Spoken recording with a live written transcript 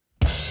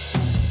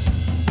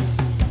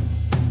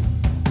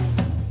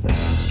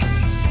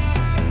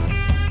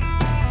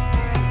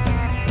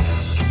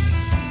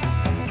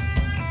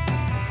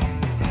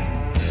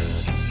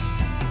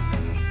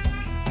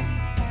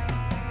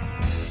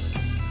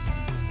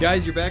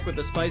Guys, you're back with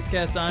the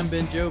Spicecast. I'm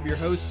Ben Job, your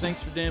host.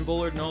 Thanks for Dan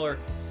Bullard and all our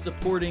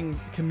supporting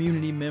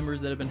community members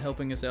that have been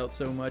helping us out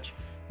so much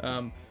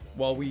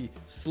while we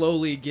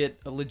slowly get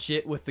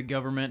legit with the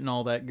government and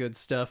all that good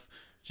stuff.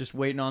 Just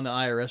waiting on the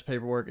IRS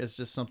paperwork is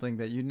just something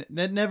that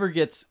that never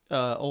gets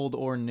old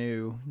or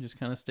new. It just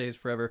kind of stays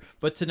forever.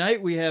 But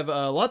tonight we have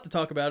a lot to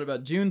talk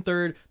about June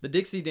 3rd, the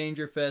Dixie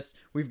Danger Fest.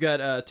 We've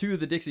got two of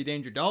the Dixie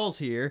Danger dolls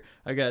here.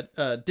 I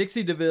got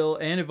Dixie DeVille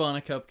and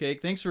Ivana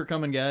Cupcake. Thanks for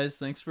coming, guys.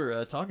 Thanks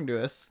for talking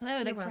to us.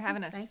 Hello, thanks for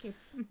having us. Thank you.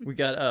 We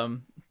got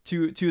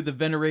two of the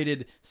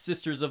venerated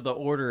sisters of the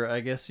order, I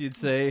guess you'd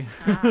say.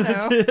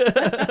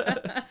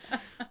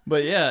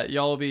 But yeah,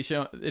 y'all will be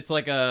showing. It's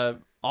like a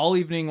all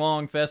evening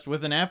long fest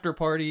with an after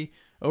party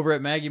over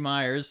at Maggie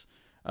Myers.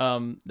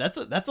 That's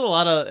a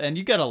lot of, and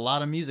you got a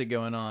lot of music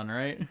going on,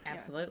 right?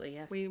 Absolutely,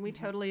 yes. We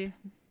totally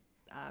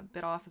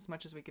bit off as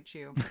much as we could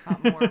chew, but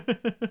not more.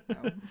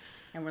 So,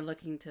 And we're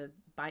looking to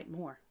bite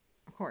more.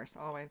 of course,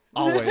 always.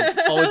 Always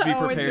be Always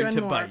prepared doing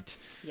to more. bite.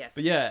 Yes.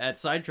 But yeah, at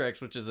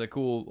Sidetracks, which is a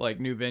cool like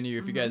new venue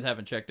if you guys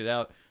haven't checked it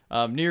out,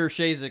 near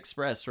Shays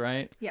Express,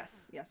 right?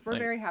 Yes, we're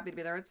very happy to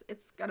be there.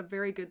 It's got a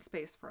very good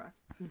space for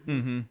us.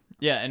 Mm-hmm.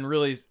 Yeah, and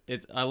really,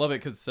 I love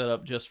it because it's set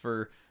up just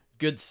for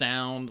good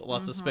sound,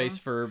 lots of space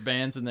for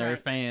bands and their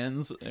Right.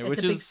 fans, It's which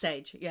a big is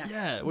stage, yeah.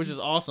 yeah, which is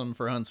awesome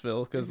for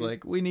Huntsville because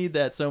like we need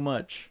that so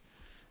much.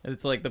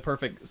 It's like the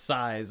perfect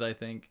size, I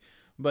think.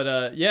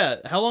 But yeah,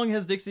 how long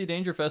has Dixie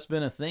Danger Fest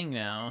been a thing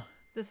now?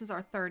 This is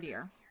our third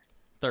year.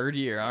 Third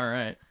year, all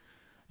right.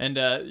 And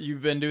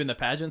you've been doing the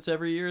pageants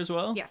every year as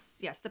well?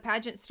 Yes. The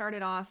pageant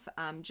started off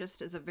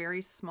just as a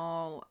very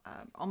small,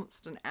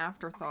 almost an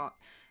afterthought.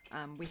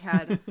 We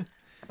had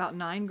about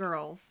 9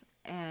 girls,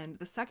 and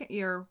the second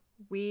year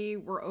we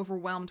were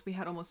overwhelmed. We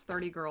had almost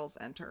 30 girls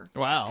enter.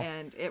 Wow.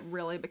 And it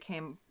really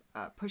became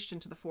pushed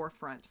into the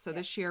forefront. So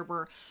this year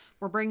we're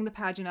bringing the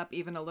pageant up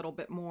even a little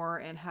bit more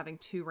and having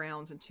 2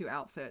 rounds and 2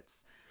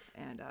 outfits.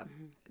 And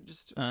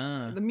just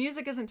the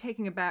music isn't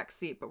taking a back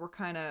seat, but we're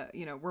kind of,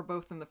 we're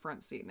both in the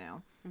front seat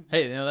now.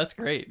 Hey, that's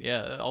great.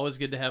 Yeah, always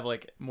good to have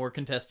like more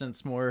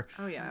contestants, more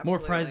Oh, yeah, more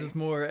absolutely. prizes,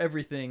 more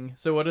everything.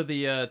 So what are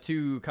the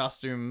 2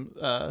 costume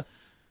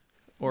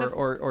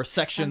or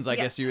sections, I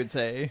guess yes. you would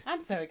say?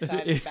 I'm so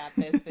excited about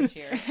this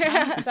year.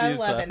 I'm so She's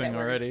loving clapping that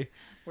already.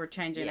 we're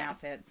changing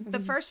Yes. outfits. The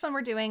first one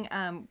we're doing,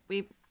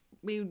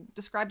 we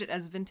described it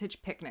as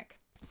vintage picnic.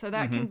 So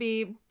that can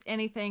be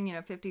anything,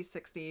 50s,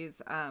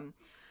 60s,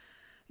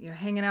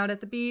 hanging out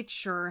at the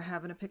beach or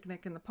having a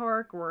picnic in the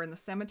park or in the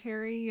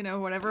cemetery,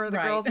 whatever the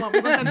Right. girls want. We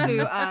want them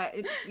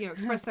to,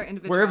 express their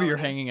individuality. Wherever you're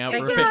hanging out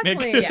for a Exactly.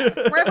 picnic.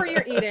 Yeah. Wherever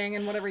you're eating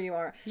and whatever you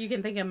are. You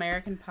can think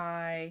American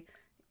Pie,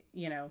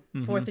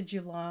 4th of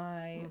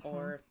July,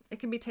 or It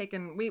can be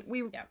taken. We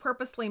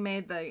purposely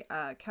made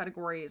the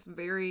categories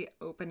very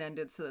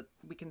open-ended so that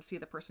we can see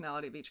the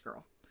personality of each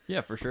girl.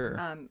 Yeah, for sure.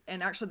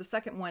 And actually, the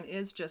second one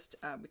is just,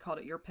 we called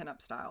it your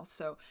pinup style.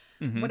 So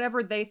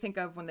whatever they think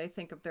of when they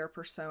think of their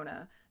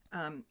persona.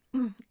 And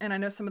I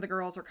know some of the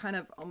girls are kind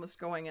of almost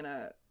going in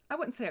I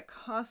wouldn't say a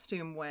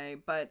costume way,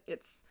 but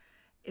it's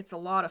a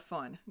lot of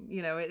fun.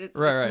 It's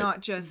Right.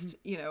 not just,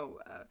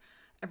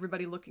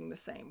 everybody looking the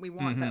same. We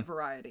want that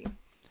variety.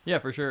 Yeah,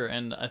 for sure.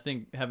 And I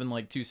think having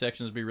like 2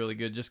 sections would be really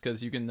good just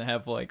because you can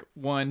have like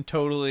one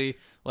totally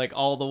like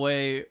all the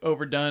way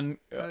overdone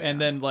and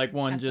then like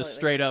one just Absolutely.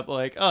 straight up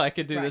like, oh, I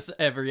could do Right. this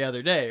every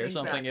other day or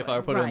something if I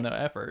Exactly. put in Right. the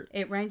effort.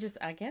 it ranges,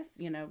 I guess,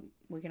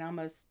 we can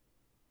almost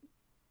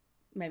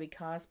maybe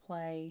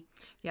cosplay.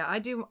 Yeah, I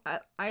do. I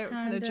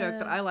kind of joke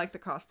that I like the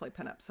cosplay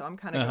pinup, so I'm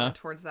kind of going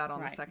towards that on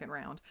the Right. second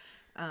round.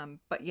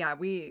 But yeah,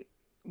 we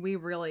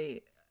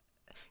really,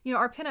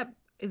 our pinup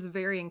is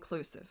very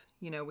inclusive.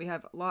 We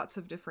have lots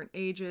of different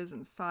ages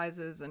and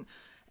sizes, and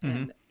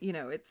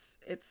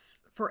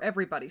it's for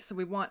everybody. So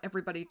we want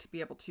everybody to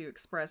be able to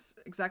express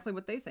exactly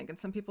what they think. And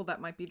some people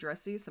that might be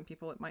dressy, some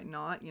people it might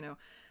not.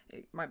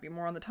 It might be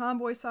more on the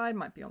tomboy side,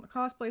 might be on the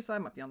cosplay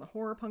side, might be on the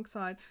horror punk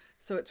side.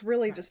 So it's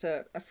really just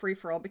a free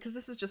for all because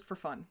this is just for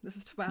fun. This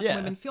is to have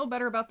women feel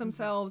better about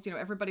themselves.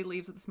 Everybody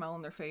leaves with a smile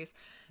on their face.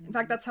 In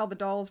fact, that's how the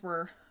dolls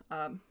were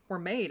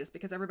made, is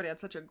because everybody had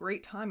such a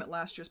great time at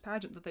last year's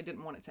pageant that they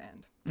didn't want it to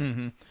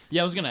end.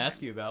 Yeah, I was going to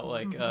ask you about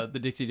like the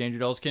Dixie Danger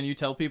Dolls. Can you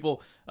tell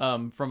people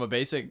from a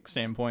basic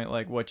standpoint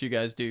like what you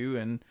guys do?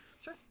 And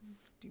Sure.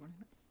 Do you want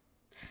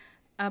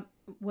to?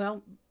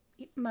 Well,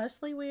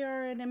 mostly we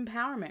are an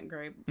empowerment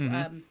group.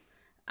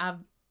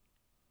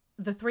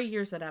 The 3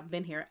 years that I've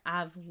been here,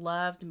 I've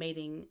loved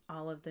meeting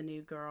all of the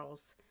new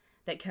girls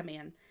that come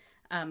in.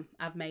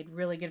 I've made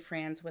really good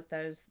friends with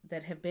those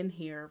that have been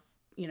here,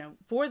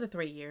 for the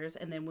 3 years,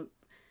 and then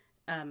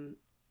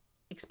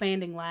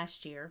expanding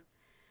last year.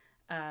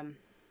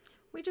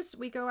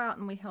 We go out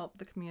and we help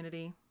the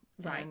community,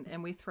 Right.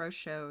 and we throw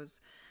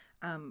shows.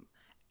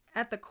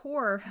 At the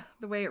core,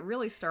 the way it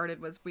really started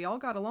was we all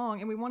got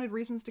along and we wanted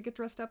reasons to get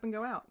dressed up and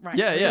go out. Right.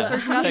 yeah, yeah.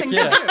 There's nothing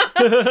Heck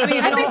to do. I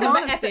mean, I in think all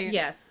at honesty,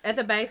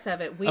 the base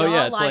of it, we Oh, yeah,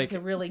 all it's like like to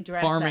really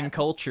dress farming up.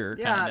 culture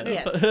Yeah, kind of.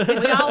 Yes.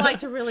 We all like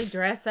to really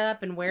dress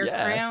up and wear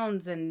Yeah.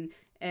 crowns and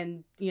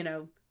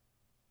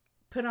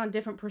put on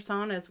different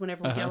personas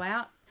whenever we go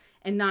out.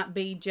 And not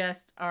be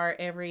just our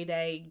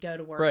everyday go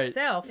to work Right.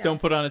 self.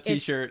 Don't put on a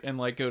t-shirt and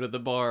like go to the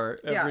bar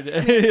every day.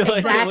 I mean, like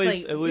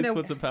exactly. at least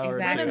put some power into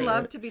exactly. it. Women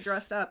love to be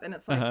dressed up, and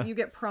it's like you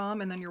get prom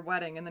and then your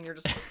wedding, and then you're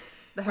just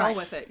the hell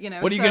with it.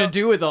 What are you gonna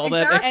do with all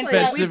that Exactly.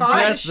 expensive We buy the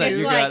dress that shoes,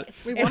 you like, got?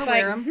 we want to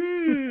wear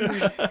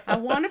them. I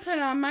want to put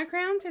on my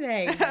crown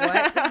today.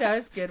 What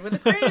goes good with a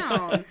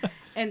crown?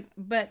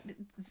 But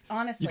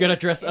honestly, You gotta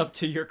dress up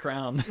to your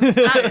crown.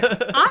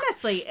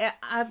 honestly,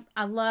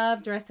 I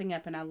love dressing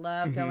up, and I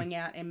love going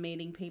out and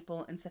meeting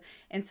people,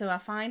 and so I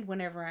find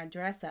whenever I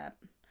dress up,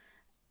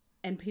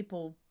 and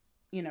people,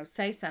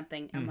 say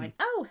something, I'm like,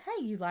 oh,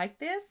 hey, you like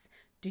this?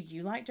 Do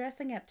you like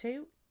dressing up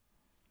too?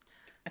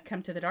 I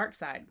come to the dark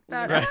side. We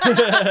Join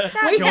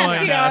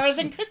have 2 hours us.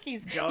 and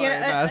cookies. Join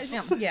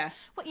us. Yeah.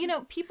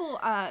 Well, people,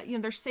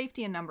 there's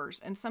safety in numbers,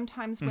 and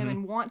sometimes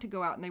women want to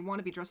go out and they want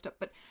to be dressed up,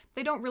 but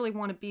they don't really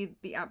want to be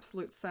the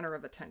absolute center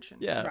of attention.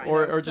 Yeah, Right.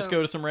 or just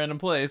go to some random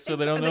place so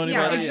they don't know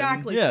Yeah, anybody.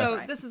 exactly. Yeah. So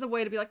Right. this is a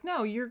way to be like,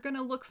 no, you're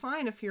gonna look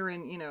fine if you're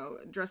in,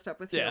 dressed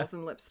up with Yeah. heels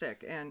and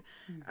lipstick, and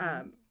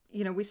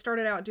we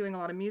started out doing a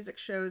lot of music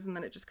shows, and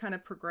then it just kind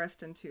of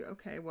progressed into,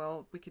 okay,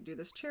 well, we could do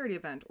this charity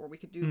event, or we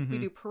could do we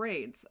do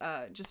parades,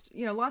 just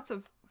lots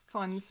of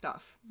fun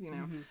stuff.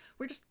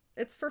 We just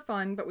it's for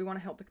fun, but we want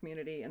to help the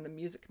community and the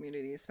music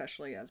community,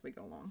 especially as we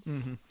go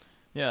along.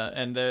 Yeah,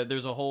 and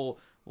there's a whole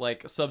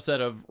like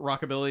subset of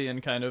rockabilly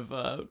and kind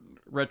of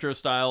retro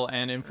style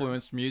and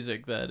influenced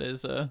music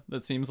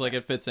that seems like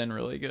it fits in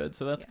really good.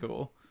 So that's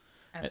cool.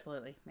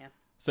 Absolutely. Yeah.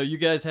 So you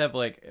guys have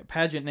like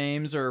pageant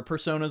names or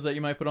personas that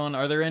you might put on.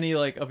 Are there any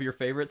like of your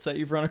favorites that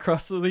you've run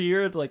across through the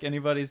year? Like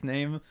anybody's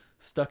name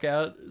stuck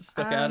out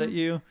at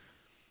you?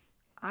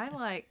 I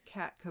like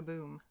Cat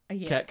Kaboom.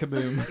 Yes. Cat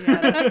Kaboom.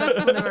 Yeah, that's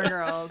one of our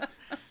girls.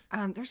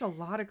 There's a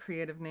lot of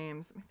creative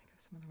names. Let me think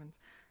of some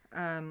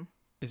other ones.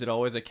 Is it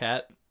always a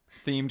cat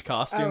themed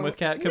costume with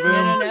Cat No,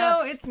 Kaboom?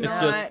 no, it's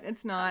not. just-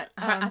 It's not.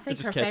 I think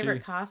just her catchy.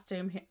 favorite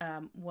costume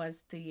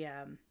was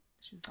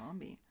she's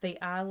zombie. the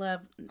I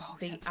love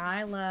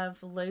I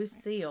love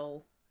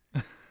Lucille.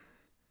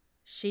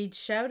 She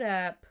showed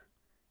up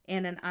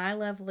in an I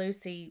Love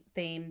Lucy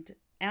themed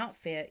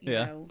outfit, you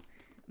know,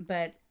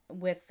 but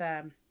with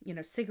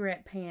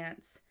cigarette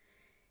pants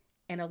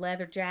and a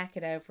leather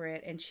jacket over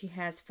it, and she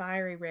has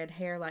fiery red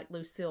hair like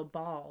Lucille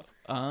Ball.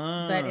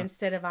 But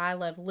instead of I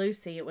Love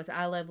Lucy, it was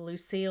I Love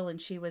Lucille, and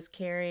she was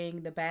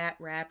carrying the bat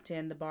wrapped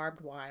in the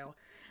barbed wire.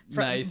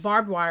 Nice.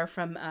 Barbed wire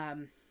from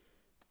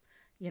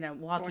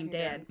Walking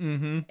Dead.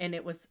 Mm-hmm. And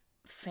it was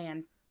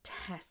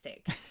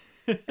fantastic.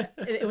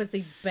 It was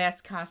the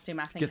best costume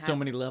I think. Get so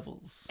many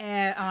levels.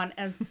 On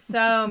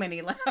so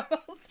many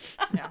levels.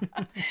 Yeah.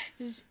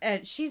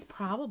 She's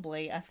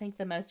probably, I think,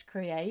 the most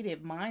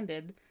creative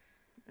minded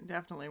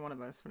Definitely one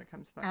of us when it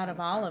comes to that. out kind of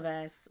of all stuff. of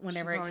us.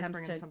 Whenever She's it always comes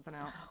bringing to something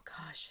out. oh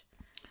gosh,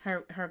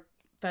 her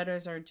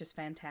photos are just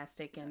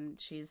fantastic, and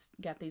she's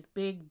got these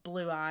big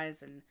blue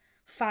eyes and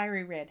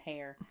fiery red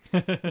hair.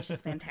 She's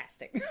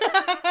fantastic.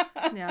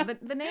 Yeah,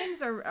 the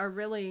names are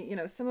really,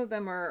 some of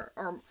them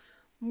are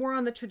more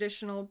on the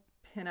traditional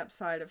pinup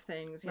side of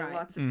things. Right.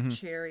 Lots of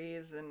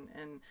cherries and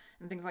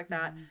things like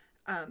that.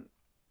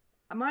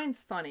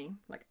 Mine's funny.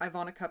 Like, I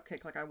want a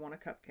cupcake. Like, I want a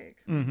cupcake.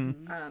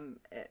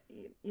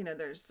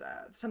 There's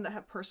some that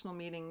have personal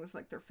meanings,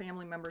 like their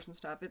family members and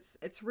stuff.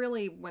 It's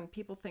really, when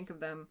people think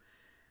of them,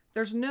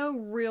 there's no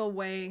real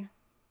way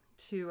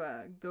to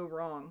go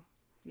wrong.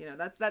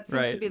 That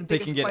seems to be the They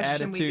biggest can get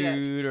question we get.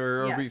 attitude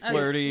or be Yes.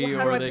 flirty, Well,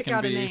 how do or I they pick can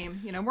out be. a name?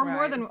 We're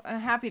more Right. than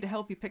happy to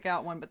help you pick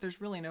out one, but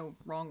there's really no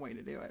wrong way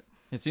to do it.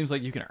 It seems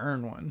like you can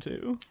earn one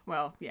too.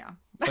 Well, yeah.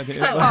 By doing,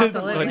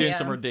 Absolutely, by doing yeah.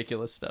 some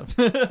ridiculous stuff.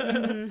 I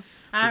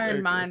Very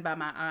earn mine by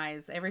my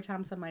eyes. Every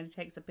time somebody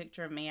takes a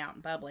picture of me out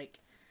in public,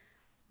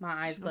 my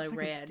eyes She glow looks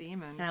like a red,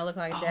 demon. and I look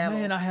like a Oh devil.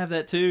 man, I have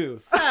that too.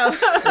 So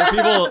Where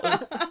people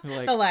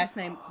like, the last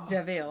name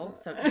Deville,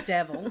 so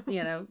devil,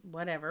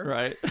 whatever.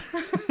 right.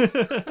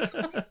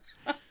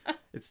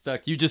 It's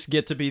stuck. You just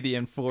get to be the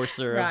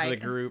enforcer of the Right.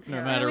 group, no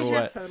Yeah, matter she's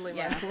what. totally my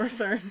Yeah.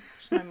 enforcer.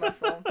 She's my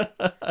muscle.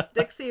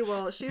 Dixie,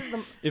 well, she's the.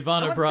 I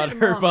Ivana wouldn't brought say the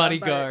her mama,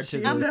 bodyguard but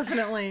to she's the.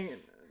 definitely.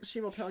 She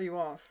will tell you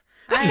off.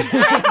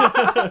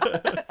 I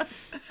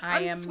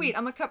I'm am sweet.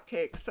 I'm a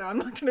cupcake, so I'm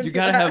not going to. You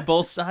gotta have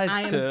both sides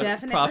I am to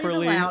definitely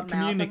properly the loudmouth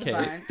communicate.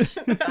 of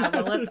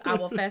the bunch. I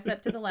will fess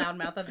up to the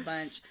loudmouth of the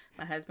bunch.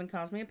 My husband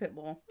calls me a pit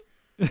bull.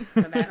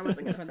 For that, I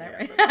wasn't going for to say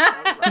that it. But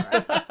that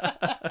sounds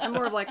about right. I'm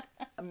more of like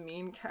a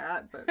mean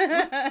cat, but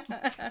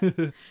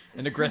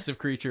An aggressive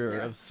creature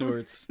of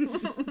sorts.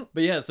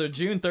 But yeah, so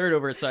June 3rd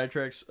over at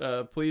Sidetracks.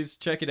 Please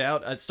check it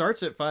out. It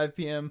starts at 5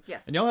 p.m.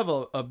 Yes. And y'all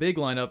have a big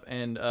lineup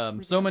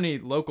and so many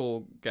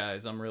local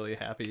guys. I'm really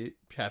happy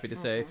to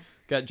say.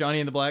 Got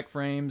Johnny and the Black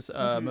Frames,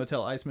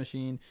 Motel Ice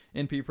Machine,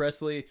 NP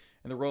Presley,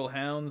 and the Royal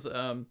Hounds.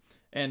 And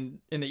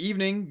in the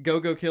evening,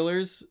 Go-Go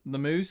Killers, the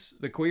Moose,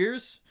 the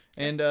Queers,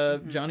 and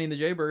Johnny and the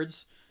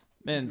Jaybirds.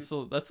 Man,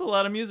 so that's a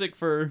lot of music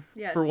for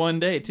Yes. one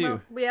day too.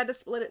 Well, we had to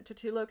split it to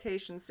 2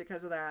 locations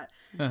because of that.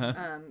 Uh-huh.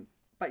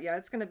 But yeah,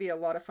 it's going to be a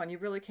lot of fun. You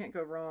really can't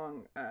go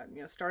wrong.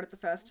 Start at the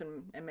fest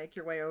and make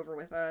your way over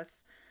with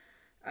us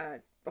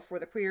before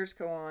the queers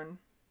go on.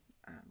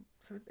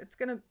 So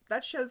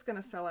that show's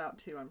gonna sell out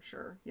too, I'm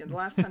sure. The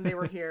last time they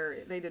were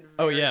here, they did. It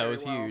very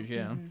was well. huge.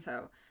 Yeah. Mm-hmm.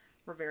 So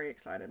we're very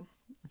excited.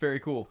 Very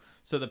cool.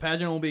 So the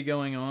pageant will be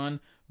going on,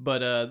 but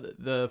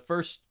the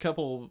first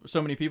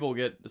so many people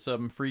get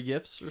some free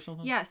gifts or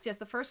something. Yes.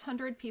 The first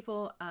 100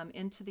 people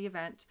into the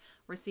event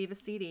receive a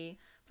CD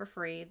for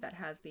free that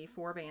has the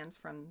 4 bands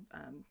from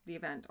the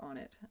event on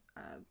it.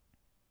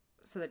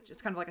 So that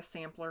it's kind of like a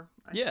sampler,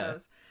 I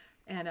suppose.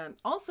 And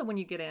also, when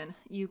you get in,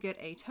 you get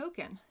a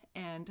token.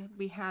 And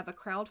we have a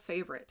crowd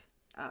favorite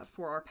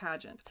for our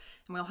pageant.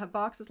 And we'll have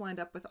boxes lined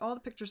up with all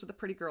the pictures of the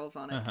pretty girls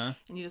on it.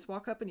 And you just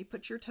walk up and you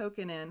put your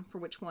token in for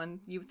which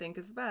one you think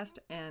is the best.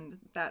 And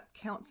that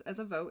counts as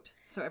a vote.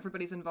 So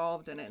everybody's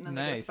involved in it. And then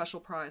they get a special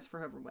prize for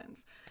whoever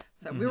wins.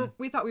 So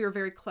we thought we were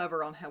very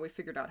clever on how we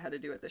figured out how to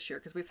do it this year.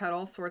 Because we've had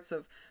all sorts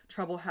of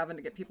trouble having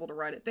to get people to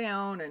write it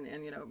down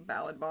and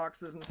ballot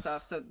boxes and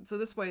stuff. So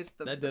this way's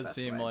the That the does best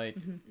seem way. like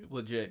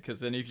legit. Because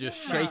then you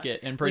just shake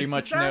it and pretty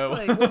much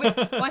exactly. know.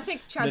 Well, I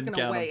think Chad's Didn't going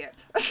to count weigh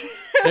it.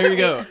 There you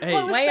go. Hey,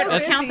 Well, it was Weigh so it or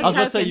busy. count the I was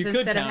about to say you tokens could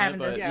instead of count it, having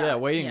but to.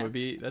 weighing Yeah. would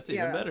be that's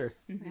even Yeah. better.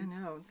 I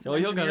know. It's Well,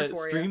 an you'll got engineer it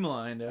for you.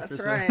 streamlined after.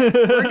 That's some- right.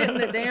 We're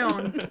getting it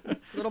down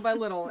little by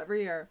little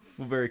every year.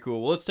 Well, very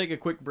cool. Well, let's take a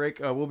quick break.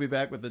 We'll be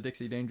back with the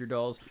Dixie Danger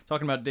Dolls,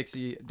 talking about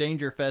Dixie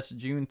Danger Fest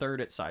June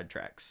 3rd at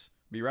Sidetracks.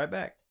 Be right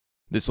back.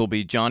 This will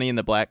be Johnny and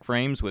the Black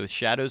Frames with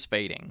Shadows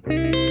Fading.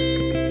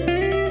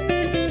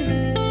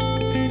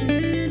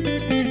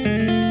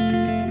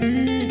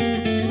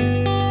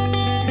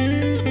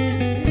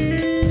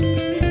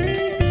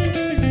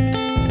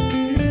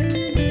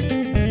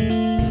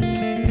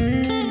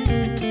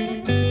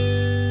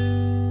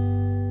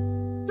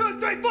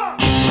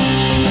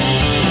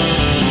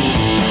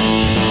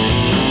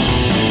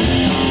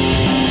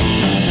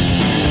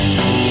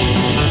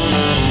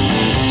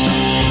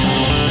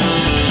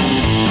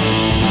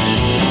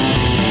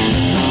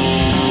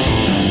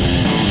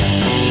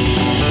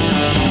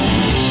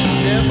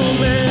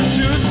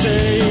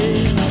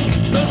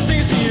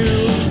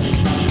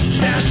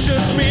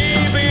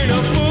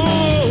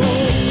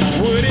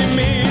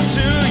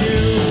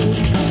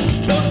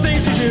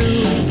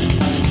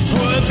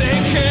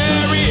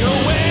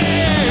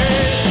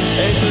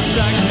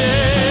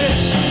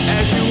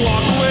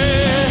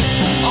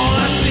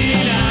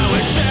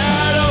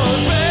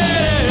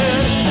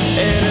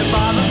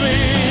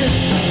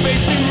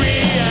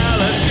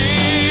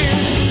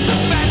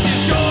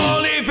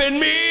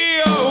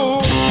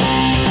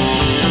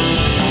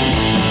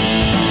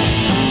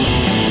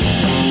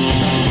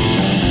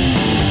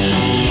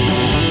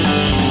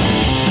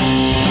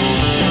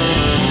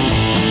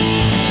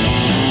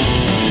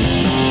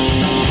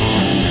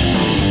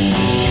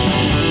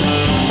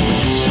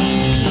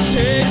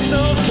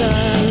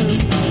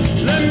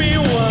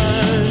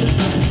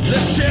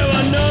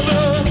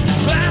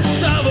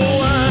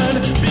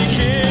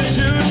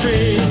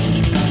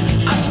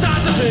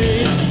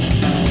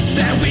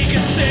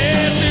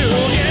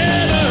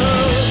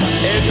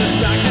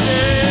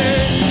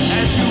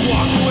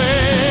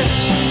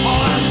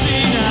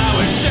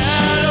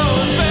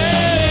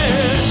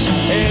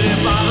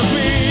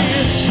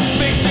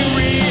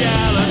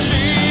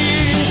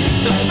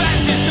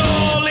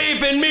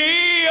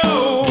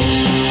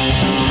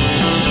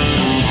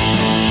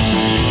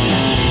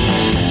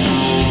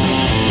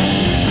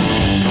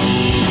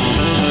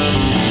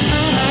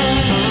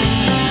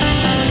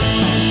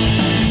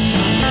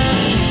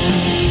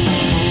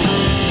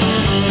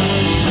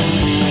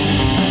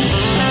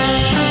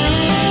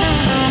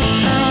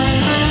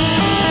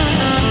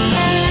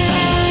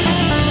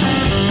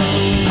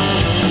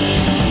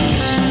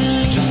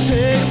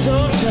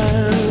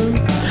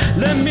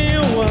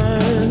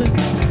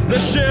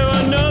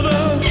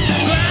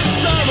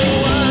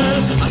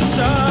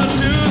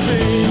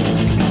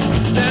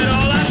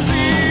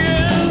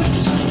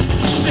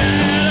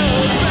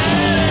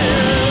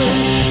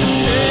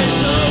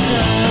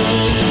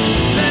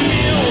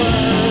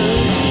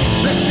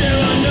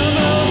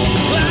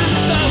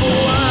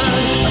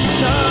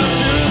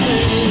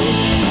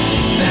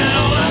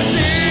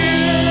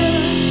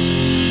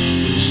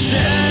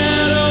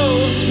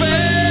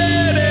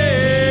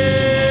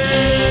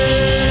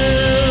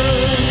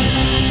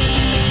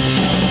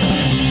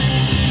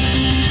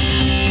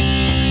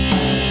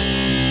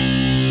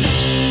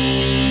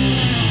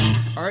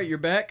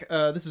 Back.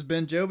 This is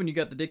Ben Job, and you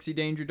got the Dixie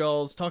Danger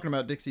Dolls talking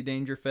about Dixie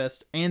Danger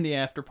Fest and the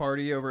after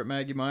party over at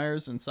Maggie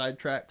Myers and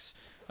Sidetracks.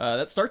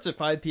 That starts at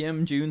 5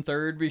 p.m. June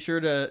 3rd. Be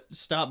sure to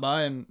stop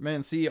by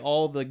and see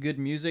all the good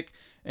music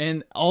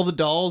and all the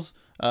dolls.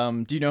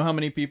 Do you know how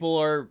many people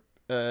are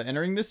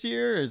entering this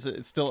year? Is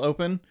it still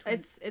open?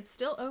 It's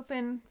still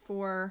open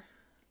for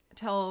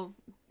till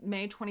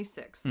May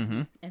 26th.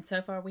 Mm-hmm. And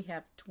so far we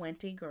have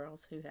 20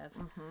 girls who have.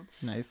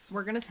 Nice.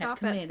 We're gonna stop at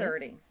committed.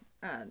 30.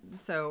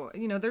 So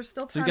there's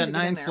still time So you to got get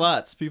 9 in there.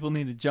 slots. People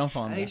need to jump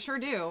on They this. sure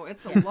do.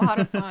 It's a lot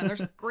of fun.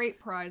 There's great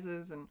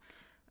prizes, and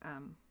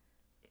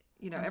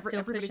I'm still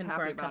everybody's pushing for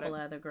happy a about couple it.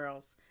 of other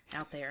girls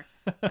out there.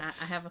 I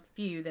have a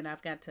few that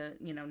I've got to,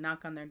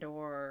 knock on their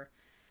door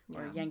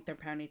or yank their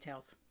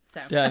ponytails.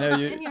 So Yeah, I know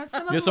you. And,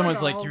 some of You know, them are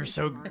someone's like, dolls "You're and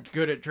so some aren't."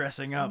 good at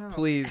dressing up. know.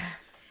 Please."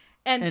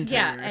 and Enter.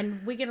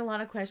 and we get a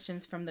lot of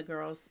questions from the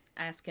girls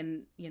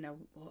asking,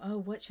 oh,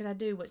 what should I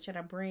do? What should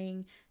I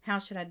bring? How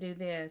should I do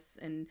this?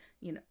 And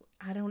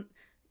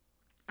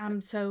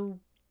I'm so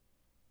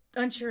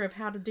unsure of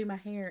how to do my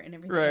hair and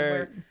everything.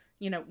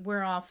 Right.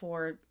 We're all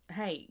for,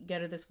 hey, go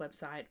to this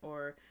website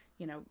or,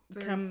 Very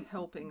come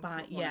helping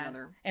by. with one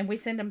another. And we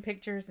send them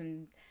pictures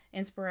and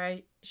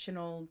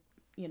inspirational,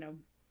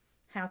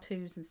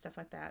 how-tos and stuff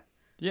like that.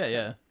 Yeah, So-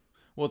 yeah.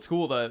 Well, it's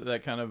cool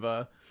that kind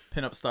of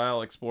pinup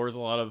style explores a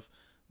lot of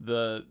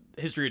the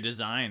history of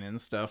design and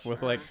stuff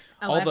with like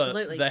Oh, all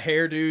absolutely. the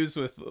hairdos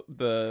with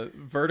the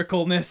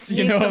verticalness.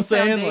 You Need know what I'm some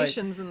saying? Like,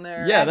 foundations in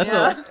there. yeah, that's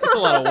it's a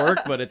lot of work,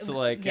 but it's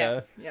like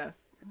Yes. Yes.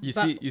 you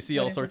see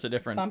What all is sorts this? of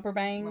different. Bumper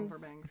bangs. Bumper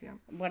bangs, yeah.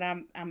 What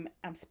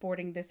I'm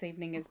sporting this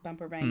evening is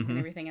bumper bangs Mm-hmm. and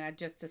everything, and I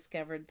just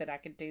discovered that I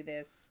could do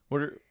this.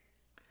 What are,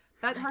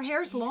 That her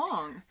hair's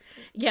long.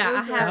 Yeah, I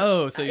Those are- have.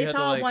 Oh, so you it's have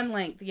to all like. one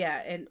length,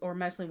 yeah, or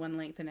mostly one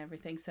length and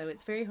everything. So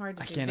it's very hard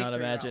to I do. cannot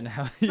victory imagine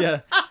rolls. how.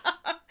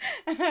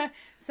 Yeah,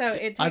 So it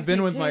takes I've been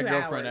me with my 2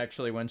 girlfriend hours.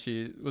 actually when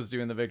she was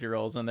doing the victory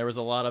rolls, and there was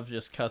a lot of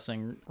just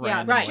cussing.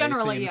 Yeah, randomly,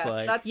 generally, seems yes.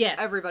 like. That's Yes.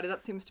 everybody.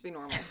 That seems to be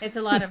normal. It's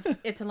a lot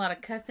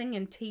of cussing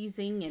and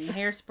teasing and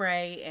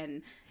hairspray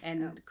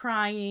and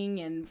crying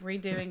and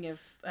redoing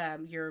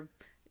of your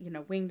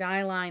winged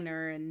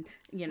eyeliner and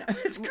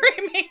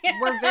screaming.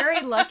 We're very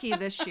lucky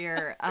this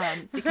year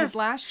because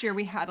last year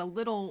we had a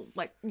little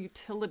like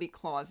utility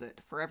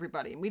closet for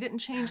everybody, and we didn't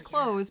change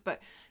clothes,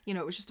 but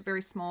it was just a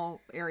very small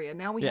area.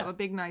 Now we have Yeah. a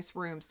big, nice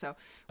room, so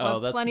Oh, we'll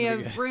have that's plenty gonna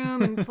be of good.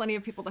 room and plenty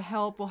of people to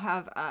help. We'll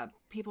have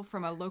people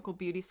from a local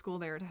beauty school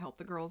there to help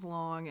the girls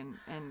along, and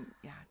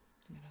yeah.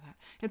 That.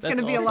 It's That's going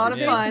to be a awesome, lot of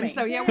yeah. fun. Amazing.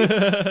 So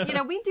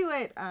yeah, we do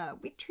it.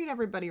 We treat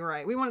everybody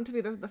right. We want it to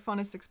be the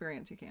funnest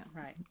experience you can.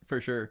 Right. For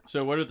sure.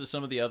 So, what are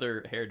some of the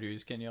other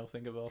hairdos? Can y'all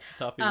think of off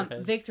the top of your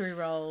head? Victory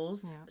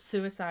rolls, Yeah.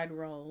 suicide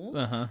rolls,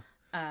 Uh-huh.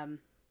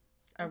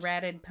 A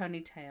ratted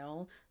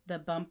ponytail, the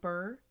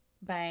bumper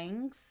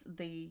bangs,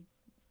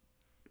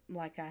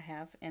 like I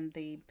have, and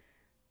the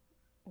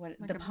Like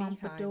the a beehive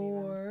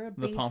pompadour,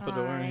 The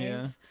pompadour, yeah.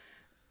 beehive.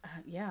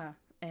 Yeah,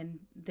 and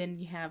then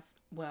you have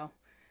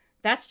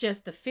that's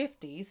just the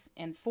 50s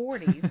and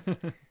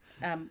 40s.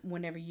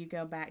 Whenever you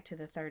go back to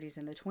the 30s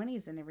and the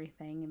 20s and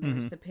everything, and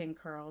there's the pin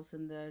curls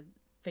and the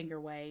finger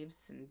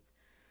waves and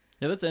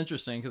Yeah, that's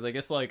interesting because I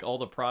guess like all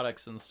the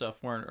products and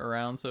stuff weren't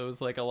around, so it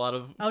was like a lot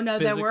of. Oh, no,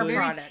 there were physically-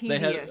 Very products. They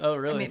had- tedious. oh,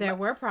 really? I mean, there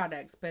were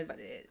products, but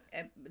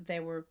they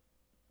were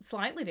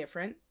slightly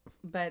different,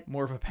 but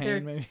More of a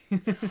They're- pain,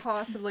 maybe.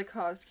 possibly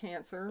caused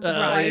cancer.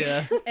 right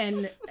Yeah.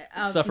 and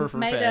Suffer for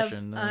made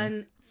fashion,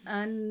 of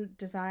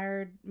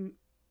undesired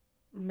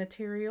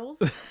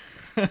materials,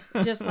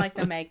 just like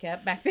the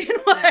makeup back then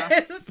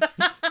was.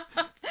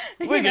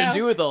 What are we gonna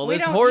do with all we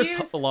this don't horse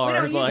use- lard? we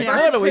don't use Like, bird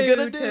what are we poo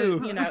gonna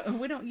do?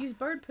 we don't use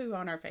bird poo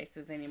on our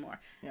faces anymore.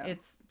 Yeah.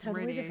 It's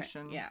totally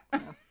Radiation. different. Yeah.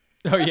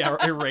 Oh yeah,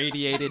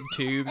 irradiated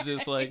tubes.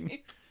 It's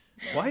like,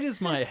 why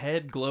does my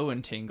head glow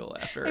and tingle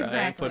after I put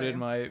Exactly. in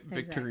my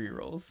victory Exactly.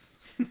 rolls?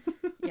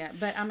 Yeah,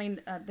 but I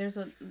mean,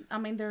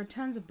 there are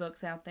tons of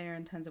books out there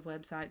and tons of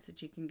websites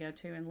that you can go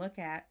to and look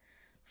at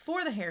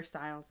for the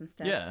hairstyles and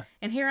stuff. Yeah.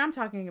 And here I'm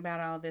talking about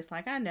all of this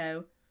like I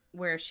know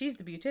where she's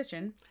the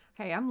beautician.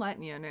 Hey, I'm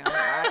letting you know.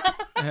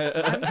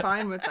 I'm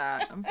fine with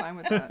that. I'm fine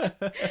with that.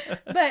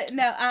 But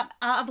no,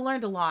 I've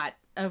learned a lot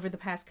over the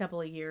past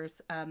couple of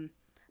years.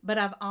 But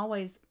I've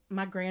always,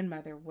 my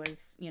grandmother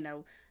was,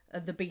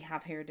 the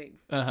beehive hairdo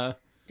Uh-huh.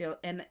 deal,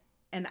 and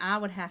I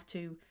would have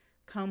to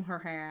comb her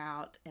hair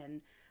out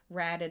and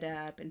rat it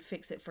up and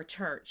fix it for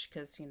church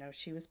because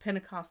she was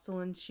Pentecostal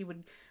and she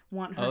would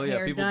want her Oh, yeah,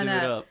 hair people done do it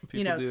up. up.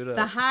 People do it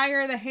the up.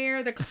 higher the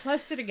hair, the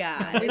closer to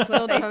God. We is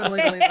still what they totally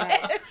said. believe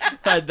that.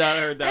 I'd not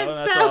heard that And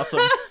one. That's so-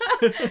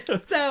 awesome.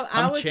 So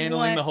I I'm was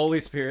channeling the Holy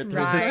Spirit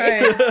through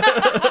Right.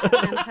 this.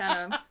 An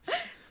antenna.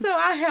 So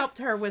I helped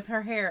her with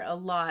her hair a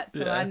lot.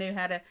 So Yeah. I knew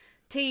how to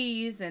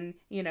tease and,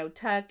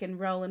 tuck and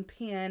roll and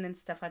pin and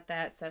stuff like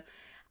that. So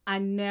I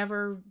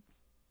never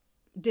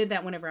did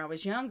that whenever I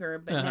was younger.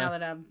 But Uh-huh. now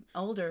that I'm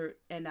older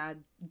and I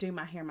do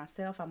my hair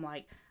myself, I'm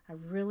like, I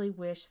really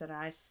wish that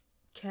I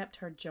kept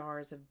her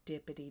jars of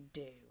dippity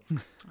doo. Oh,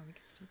 we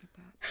can still get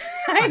that.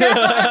 I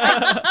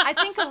know. I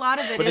think a lot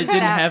of it But is it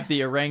didn't that. have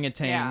the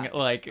orangutan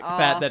Yeah.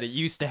 fat that it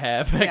used to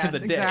have back in Yes, the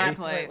day.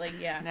 exactly.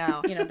 Absolutely, yeah.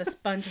 No. The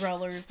sponge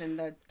rollers and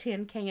the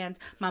tin cans.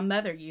 My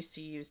mother used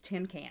to use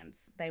tin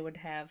cans. They would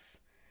have.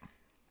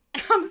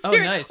 I'm Oh,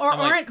 serious. nice. Or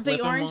And, like, the clip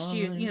 'em orange on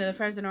juice. or- The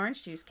frozen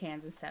orange juice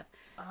cans and stuff.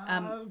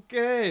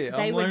 Okay,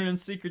 they I'm would- learning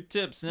secret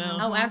tips now.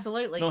 Oh,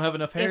 absolutely. Don't have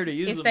enough hair if, to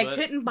use if them. they but...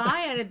 couldn't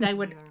buy it, they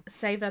would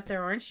save up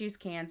their orange juice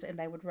cans and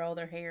they would roll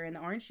their hair in the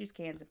orange juice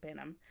cans and pin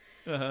them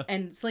Uh-huh.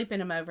 and sleep in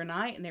them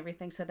overnight and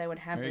everything. So they would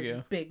have There you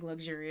those go. big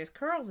luxurious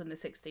curls in the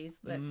 60s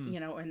that,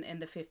 in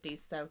the 50s.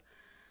 So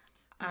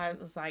I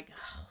was like,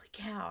 holy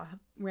cow. I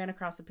ran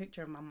across a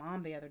picture of my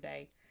mom the other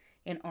day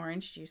in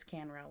orange juice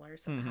can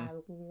rollers. Mm-hmm. I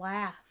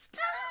laughed.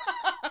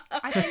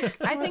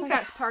 I think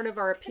that's part of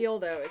our appeal,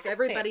 though, is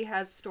everybody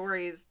has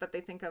stories that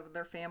they think of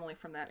their family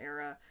from that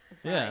era.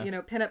 Yeah. You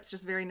know, pinup's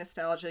just very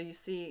nostalgia. You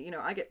see, you know,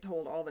 I get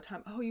told all the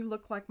time, "Oh, you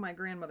look like my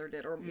grandmother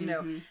did," or you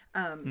know,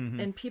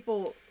 and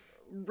people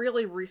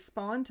really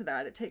respond to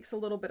that. It takes a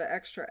little bit of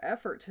extra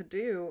effort to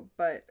do,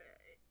 but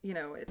you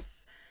know,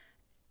 it's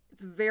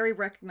very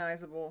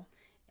recognizable.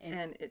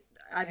 And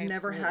I've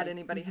never had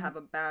anybody have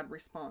a bad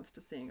response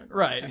to seeing a girl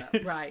Right.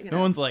 pinup. Right. You No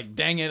know? one's like,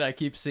 dang it, I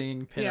keep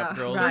seeing pinup Yeah.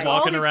 girls Right. walking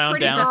All these around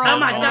pretty girls. downtown Oh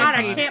my all God, the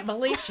I time. can't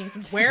believe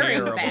she's wearing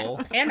Terrible.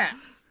 that pinup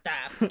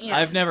stuff. You know,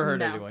 I've never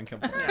heard no. anyone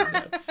complain.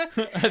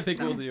 So I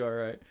think we'll do all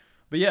right.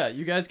 But yeah,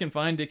 you guys can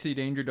find Dixie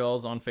Danger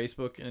Dolls on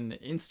Facebook and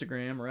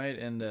Instagram, right?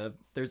 And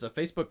there's a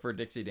Facebook for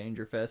Dixie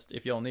Danger Fest.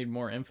 If y'all need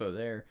more info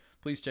there,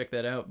 please check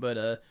that out.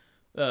 But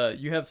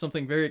you have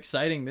something very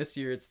exciting this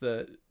year. It's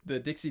the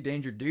Dixie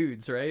Danger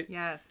Dudes, right?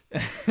 Yes.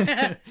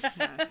 Yes.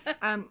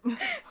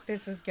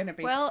 This is gonna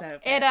be Well, so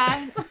it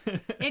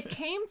fun. it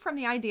came from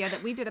the idea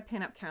that we did a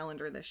pinup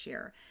calendar this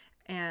year,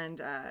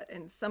 and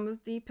in some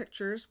of the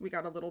pictures we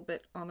got a little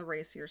bit on the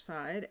racier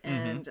side,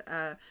 and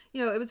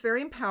you know, it was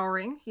very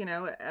empowering. You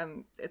know,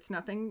 it's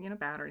nothing, you know,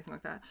 bad or anything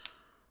like that.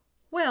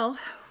 Well,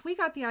 we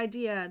got the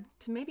idea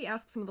to maybe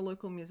ask some of the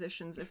local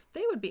musicians if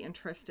they would be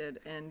interested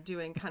in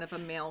doing kind of a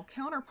male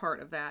counterpart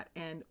of that,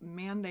 and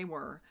man, they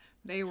were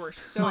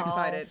so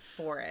excited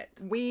for it.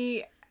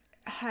 we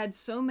had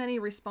so many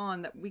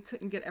respond that we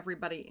couldn't get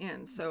everybody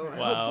in. So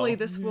Wow. hopefully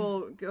this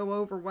will go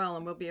over well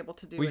and we'll be able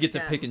to do We it get to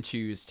again. pick and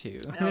choose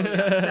too. Oh, yeah,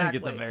 exactly.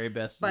 Get the very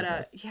best. Of But the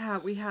best. yeah,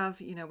 we have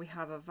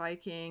a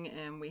Viking,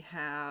 and we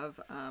have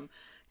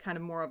kind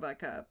of more of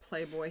like a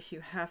Playboy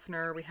Hugh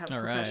Hefner. We have a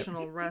All right.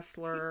 professional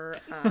wrestler.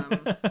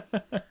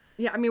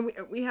 Yeah, I mean,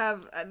 we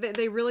have,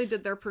 they really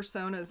did their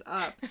personas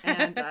up.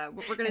 And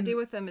what we're going to do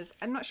with them is,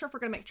 I'm not sure if we're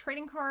going to make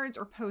trading cards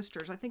or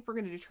posters. I think we're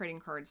going to do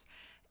trading cards.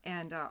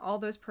 And all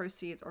those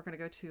proceeds are going to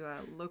go to a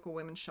local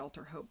women's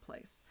shelter, Hope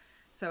Place.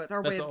 So it's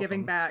our way That's of giving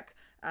awesome. back,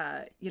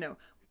 you know,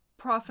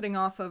 profiting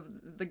off of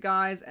the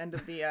guys' end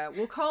of the,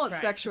 we'll call it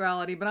Right.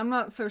 sexuality, but I'm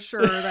not so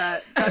sure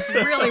that that's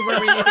really where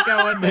we need to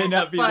go with May it.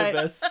 not be But,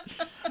 the best.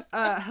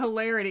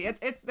 hilarity.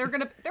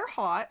 They're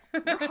hot.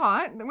 They're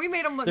hot. We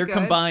made them look They're good.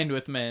 combined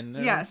with men.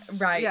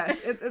 Yes. Right. Yes.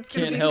 It's going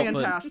Can't to be help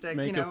fantastic. but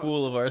make you know, a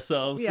fool of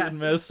ourselves Yes. in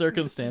most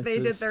circumstances.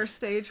 they did their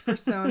stage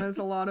personas,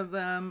 a lot of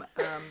them.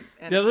 And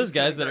Yeah, it those was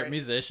gonna guys be that are great.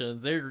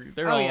 musicians, they're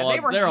Oh, all yeah, they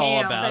were they're all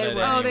hams. about They it.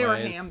 were- oh, they were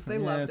anyways. hams. They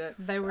loved Yes.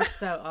 it. They were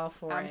so all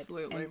for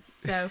Absolutely. it. And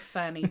so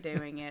funny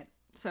doing it.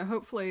 So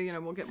hopefully, you know,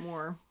 we'll get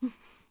more.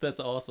 That's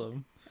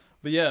awesome.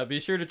 But yeah, be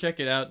sure to check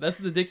it out. That's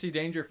the Dixie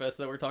Danger Fest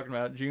that we're talking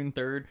about, June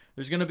 3rd.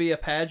 There's going to be a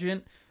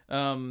pageant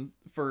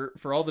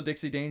for all the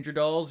Dixie Danger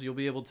dolls. You'll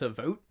be able to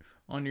vote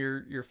on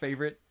your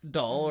favorite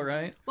doll,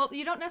 right? Well,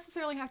 you don't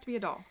necessarily have to be a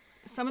doll.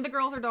 Some of the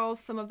girls are dolls.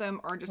 Some of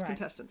them are just Right.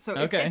 contestants. So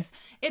Okay.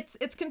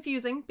 it's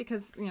confusing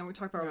because, you know, we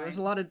talked about Right. there's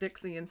a lot of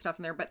Dixie and stuff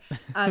in there, but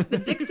the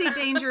Dixie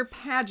Danger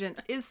pageant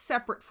is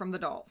separate from the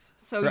dolls.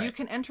 So you Right.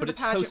 can enter But the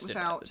it's pageant hosted by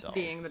without the dolls.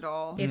 being the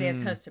doll. It is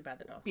hosted by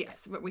the dolls.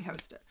 Yes, but we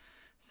host it.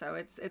 So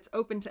it's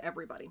open to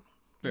everybody.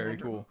 Very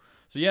cool.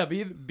 So yeah,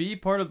 be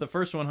part of the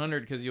first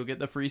 100 because you'll get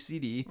the free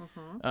CD.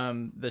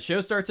 The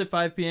show starts at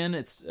 5 p.m.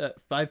 It's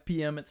 5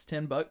 p.m. It's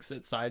 $10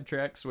 at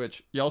Sidetracks,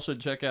 which y'all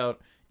should check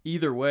out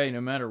either way,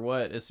 no matter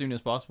what, as soon as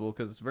possible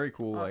because it's very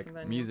cool, Awesome like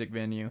venue. music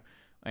venue,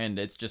 and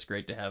it's just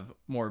great to have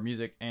more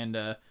music. And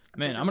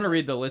man, I'm gonna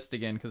read the list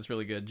again because it's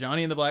really good.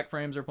 Johnny and the Black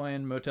Frames are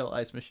playing, Motel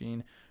Ice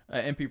Machine,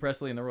 MP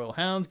Presley and the Royal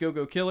Hounds, Go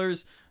Go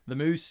Killers, the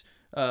Moose,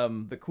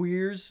 the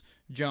Queers,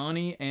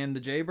 Johnny and the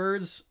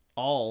Jaybirds,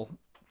 all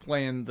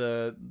playing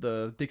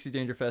the Dixie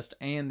Danger Fest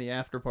and the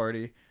after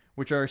party,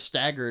 which are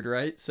staggered,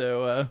 right?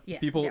 So Yes.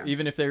 people, Yeah.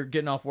 even if they're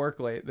getting off work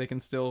late, they can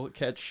still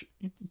catch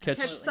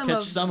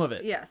some of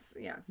it. Yes,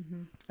 yes.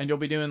 And you'll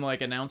be doing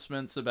like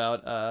announcements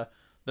about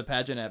the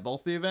pageant at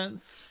both the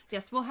events.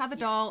 Yes, we'll have a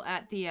doll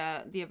at the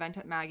event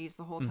at Maggie's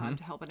the whole time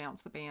to help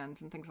announce the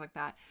bands and things like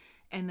that.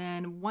 And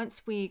then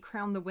once we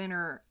crown the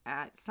winner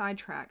at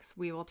Sidetracks,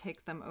 we will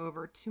take them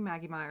over to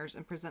Maggie Myers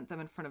and present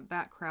them in front of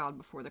that crowd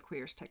before the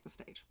queers take the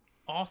stage.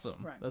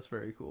 Awesome. Right. That's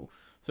very cool.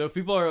 So if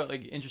people are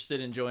like interested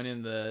in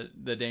joining the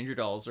Danger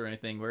Dolls or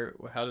anything,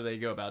 how do they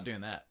go about doing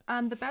that?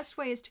 The best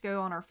way is to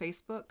go on our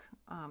Facebook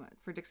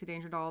for Dixie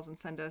Danger Dolls and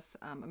send us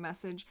a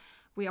message.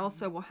 We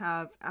also will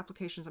have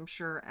applications, I'm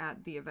sure,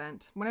 at the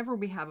event. Whenever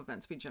we have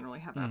events, we generally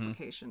have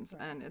applications,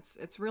 and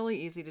it's really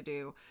easy to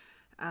do.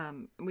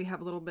 We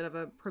have a little bit of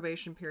a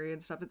probation period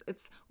and stuff.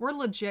 We're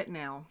legit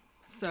now.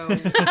 So,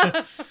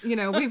 you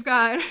know, we've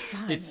got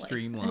It's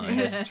streamlined.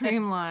 it's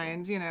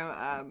streamlined, you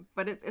know,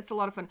 but it's a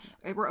lot of fun.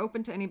 We're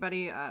open to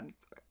anybody.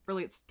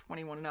 Really, it's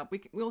 21 and up.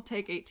 We'll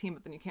take 18,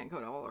 but then you can't go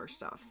to all our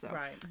stuff. So,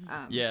 Right.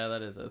 Yeah,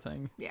 that is a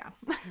thing. yeah.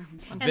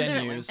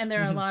 Venues. And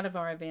there are a lot of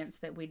our events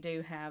that we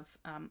do have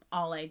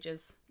all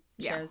ages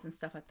Yeah. shows and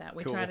stuff like that.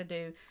 We Cool. try to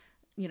do,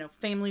 you know,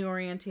 family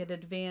oriented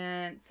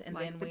events, and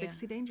Like then the we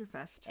Dixie Danger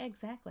Fest.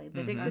 exactly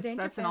the Dixie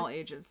Danger That's Fest an all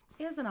ages.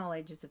 is an all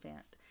ages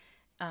event.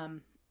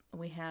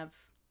 We have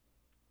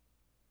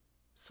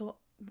So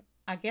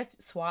I guess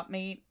swap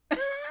meet.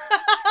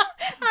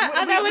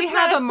 We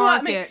have a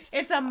market.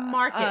 It's a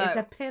market. It's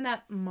a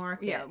pinup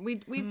market. Yeah,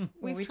 we've we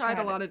tried a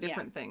tried lot it, of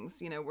different things.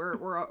 You know,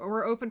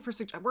 we're open for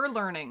we're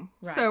learning.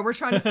 Right. So we're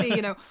trying to see,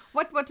 you know,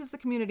 what does the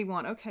community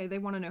want? Okay, they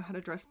want to know how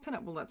to dress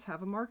pinup. Well, let's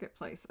have a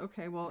marketplace.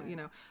 Okay, well, you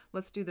know,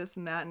 let's do this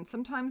and that. And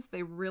sometimes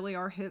they really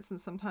are hits, and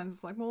sometimes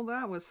it's like, well,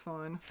 that was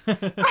fun.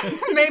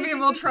 Maybe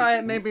we'll try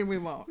it. Maybe we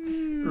won't.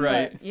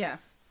 Right. But, yeah.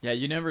 Yeah,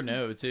 you never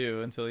know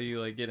too until you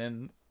like get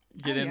in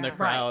the yeah.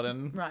 crowd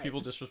and Right.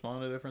 people just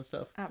respond to different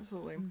stuff.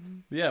 Absolutely.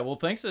 Yeah, well,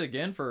 thanks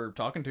again for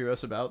talking to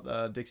us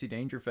about Dixie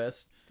Danger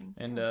Fest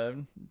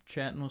and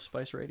chatting with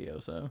Spice Radio.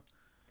 So,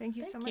 Thank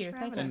you so much for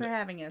Thank having you us. for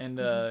having us.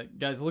 and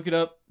guys, look it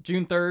up.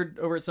 June 3rd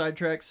over at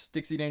Sidetracks,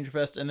 Dixie Danger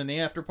Fest, and then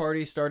the after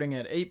party starting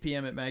at 8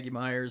 p.m. at Maggie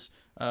Myers.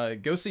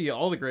 Go see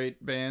all the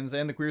great bands,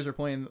 and the Queers are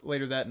playing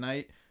later that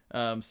night.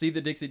 See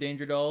the Dixie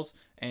Danger Dolls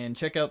and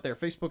check out their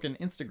Facebook and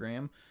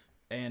Instagram.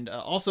 And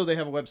also, they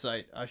have a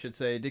website, I should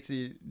say,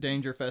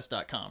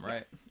 dixiedangerfest.com,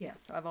 right?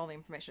 Yes, I have all the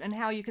information and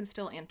how you can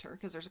still enter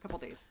because there's a couple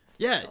days.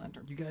 Yeah, still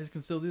enter. you guys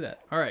can still do that.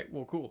 All right,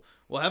 well, cool.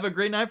 Well, have a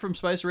great night from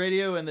Spice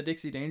Radio and the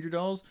Dixie Danger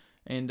Dolls.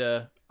 And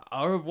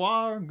au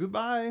revoir,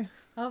 goodbye.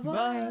 Au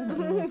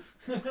revoir.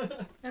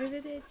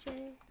 Bye.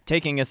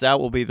 Taking us out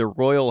will be the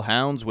Royal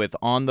Hounds with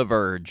On the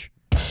Verge.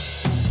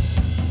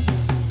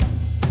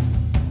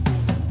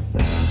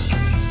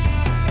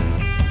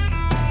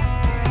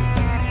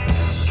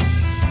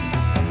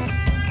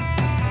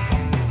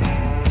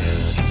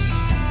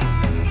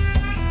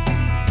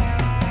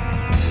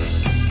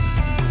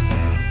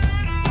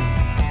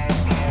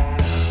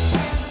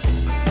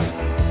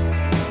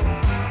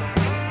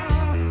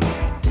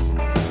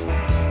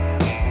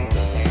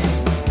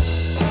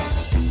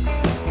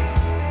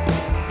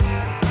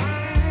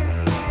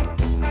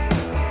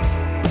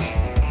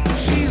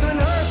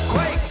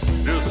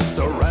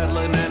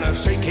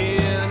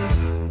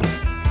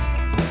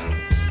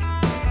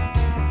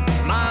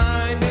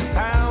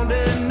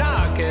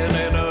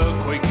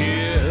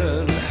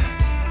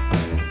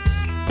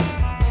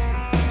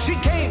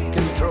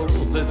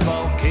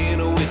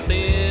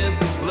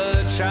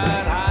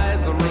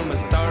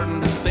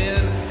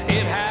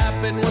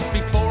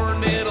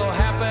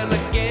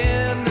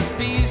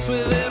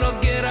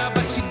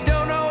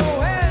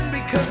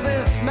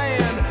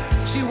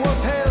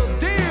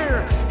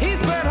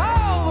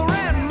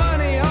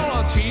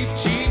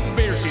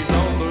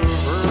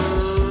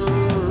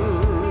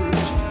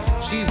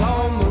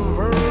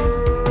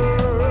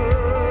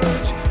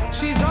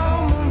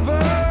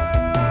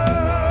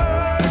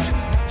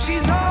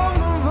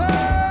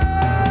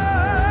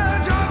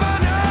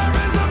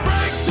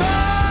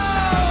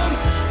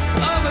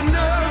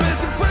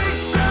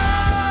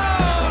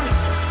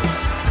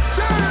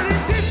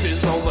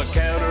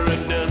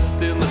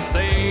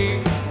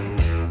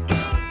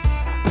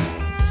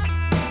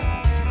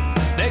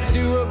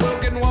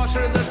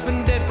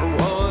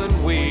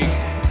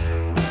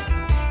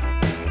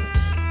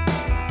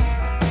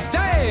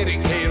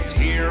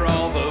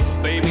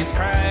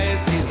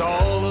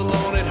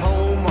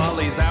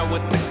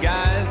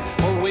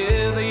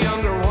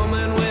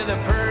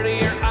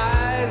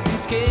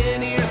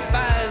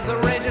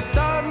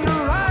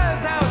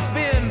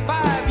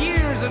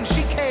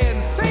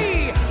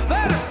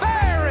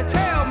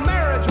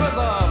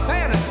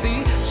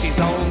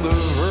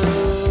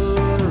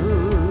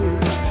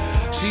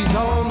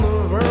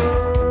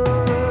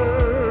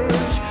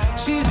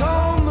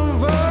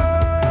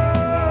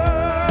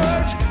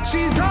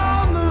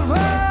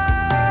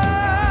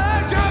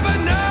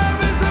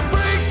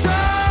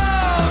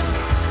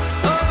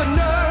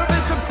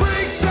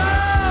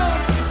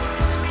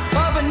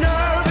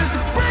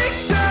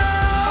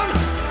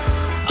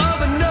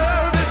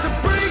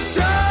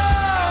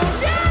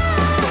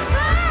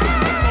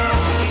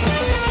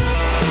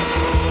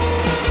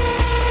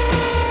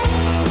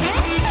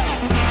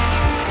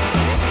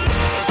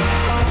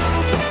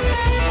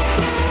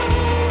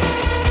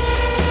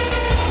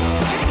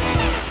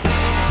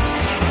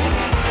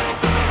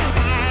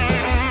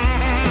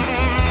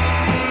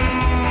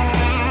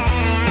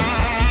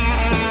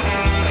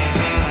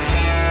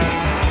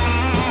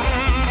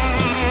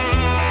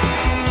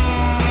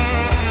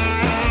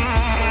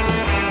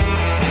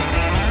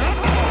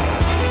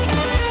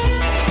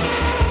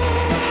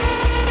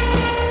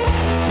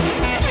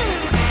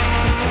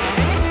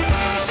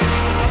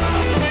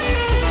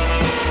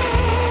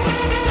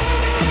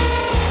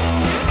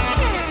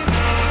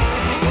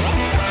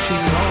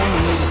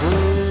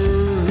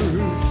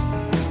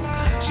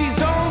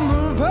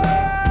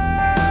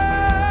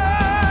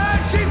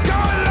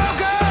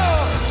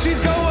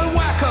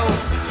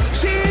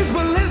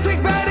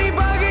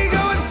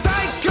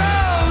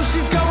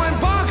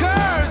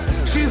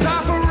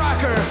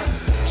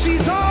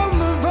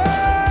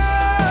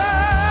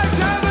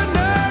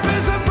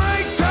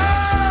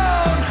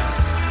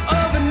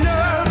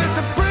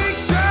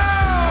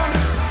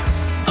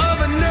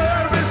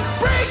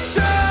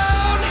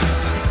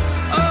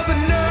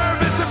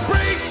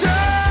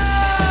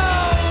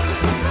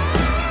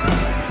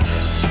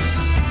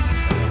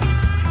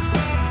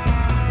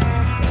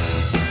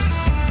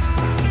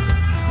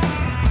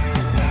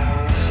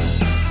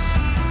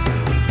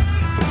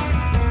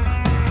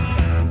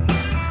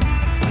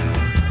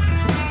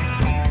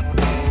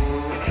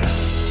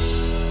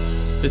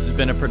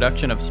 been a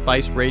production of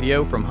Spice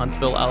Radio from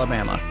Huntsville,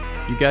 Alabama.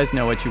 You guys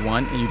know what you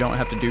want, and you don't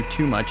have to do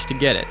too much to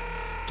get it.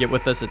 Get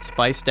with us at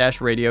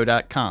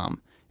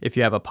spice-radio.com. If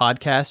you have a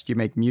podcast, you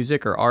make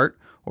music or art,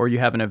 or you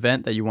have an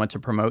event that you want to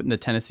promote in the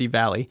Tennessee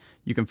Valley,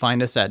 you can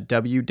find us at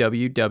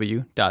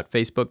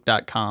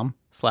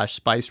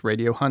www.facebook.com/Spice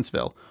Radio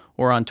Huntsville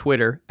or on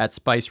Twitter at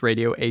Spice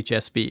Radio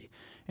HSV.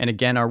 And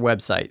again, our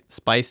website,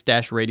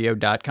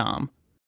 spice-radio.com.